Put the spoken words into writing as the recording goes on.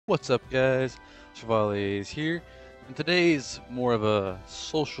What's up, guys? Chevaliers here, and today's more of a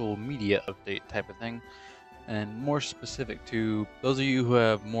social media update type of thing, and more specific to those of you who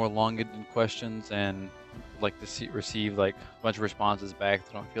have more long-ended questions and like to receive like a bunch of responses back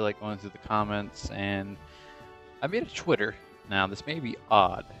that don't feel like going through the comments. And I made a Twitter. Now, this may be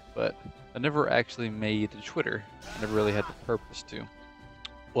odd, but I never actually made a Twitter. I never really had the purpose to.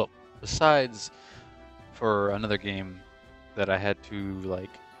 Well, besides for another game that I had to like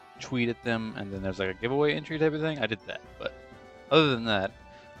tweet at them and then there's like a giveaway entry type of thing, I did that. But other than that,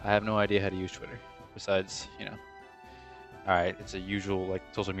 I have no idea how to use Twitter. Besides, alright, it's a usual like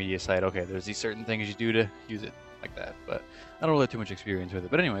social media site. Okay, there's these certain things you do to use it like that, but I don't really have too much experience with it.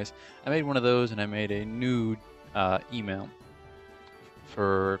 But anyways, I made one of those and I made a new email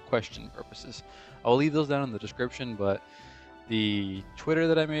for question purposes. I'll leave those down in the description, but the Twitter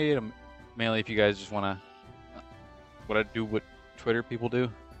that I made, mainly if you guys just want to, what Twitter people do,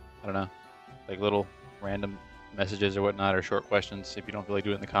 I don't know, like little random messages or whatnot, or short questions if you don't really do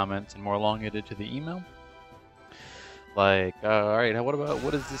it in the comments, and more elongated to the email. Like, alright,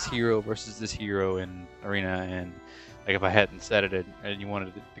 what is this hero versus this hero in Arena? And like if I hadn't said it and you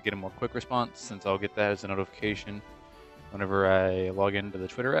wanted to get a more quick response, since I'll get that as a notification whenever I log into the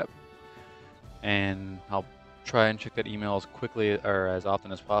Twitter app. And I'll try and check that email as quickly or as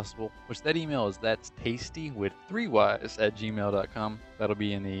often as possible. Which that email is that's tasty with 3 Y's at gmail.com. That'll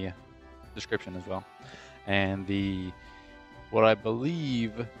be in the description as well. And what I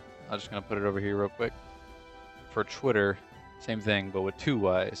believe, I'm just gonna put it over here real quick. For Twitter, same thing, but with 2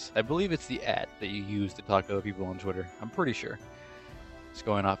 Y's. I believe it's the @ that you use to talk to other people on Twitter. I'm pretty sure. It's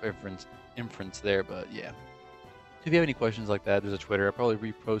going off inference there, but yeah. If you have any questions like that, there's a Twitter. I'll probably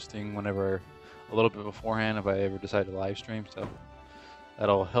be posting whenever, a little bit beforehand if I ever decide to live stream, so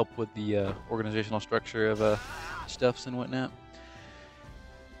that'll help with the organizational structure of stuffs and whatnot.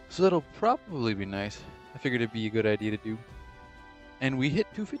 So that'll probably be nice. I figured it'd be a good idea to do. And we hit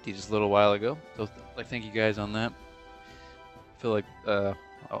 250 just a little while ago, so like thank you guys on that. I feel like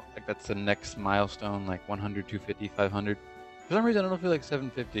like that's the next milestone, like 100, 250, 500. For some reason I don't feel like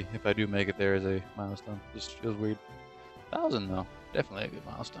 750 if I do make it there as a milestone. Just feels weird. 1,000 though, definitely a good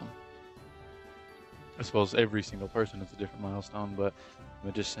milestone. I suppose every single person is a different milestone, but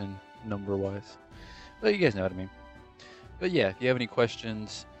just in number-wise. But you guys know what I mean. But yeah, if you have any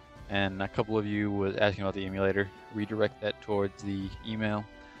questions, and a couple of you was asking about the emulator, redirect that towards the email.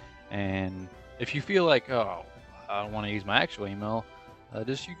 And if you feel like, oh, I don't want to use my actual email,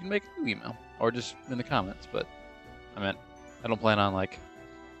 you can make a new email, or just in the comments. But I don't plan on like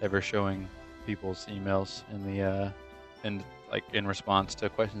ever showing people's emails in response to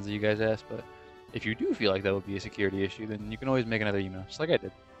questions that you guys ask. But if you do feel like that would be a security issue, then you can always make another email, just like I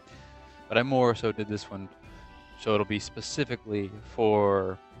did. But I more so did this one, so it'll be specifically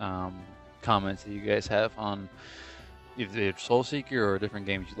for comments that you guys have on either Soul Seeker or different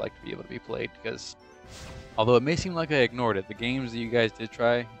games you'd like to be able to be played. Because although it may seem like I ignored it, the games that you guys did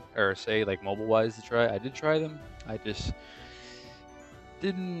try, or say like mobile-wise to try, I did try them. I just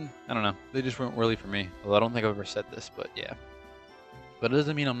didn't, I don't know, they just weren't really for me. Although I don't think I've ever said this, but yeah. But it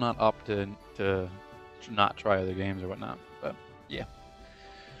doesn't mean I'm not up to not try other games or whatnot. But yeah.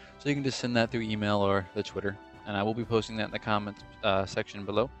 So you can just send that through email or the Twitter. And I will be posting that in the comments section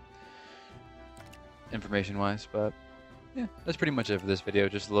below. Information-wise. But yeah, that's pretty much it for this video.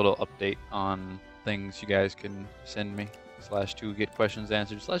 Just a little update on things you guys can send me. / to get questions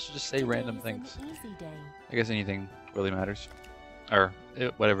answered. / just say random things. I guess anything really matters. Or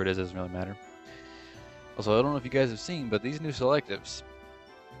whatever it is doesn't really matter. Also, I don't know if you guys have seen, but these new selectives,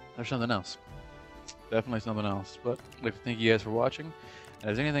 they're something else. Definitely something else. But I'd like to thank you guys for watching. And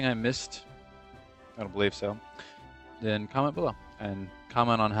if there's anything I missed, I don't believe so, then comment below. And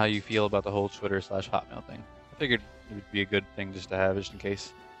comment on how you feel about the whole Twitter / Hotmail thing. I figured it would be a good thing just to have, just in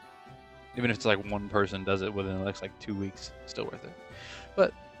case. Even if it's like one person does it within the next like 2 weeks, still worth it.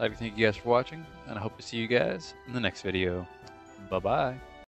 But I'd like to thank you guys for watching, and I hope to see you guys in the next video. Bye-bye.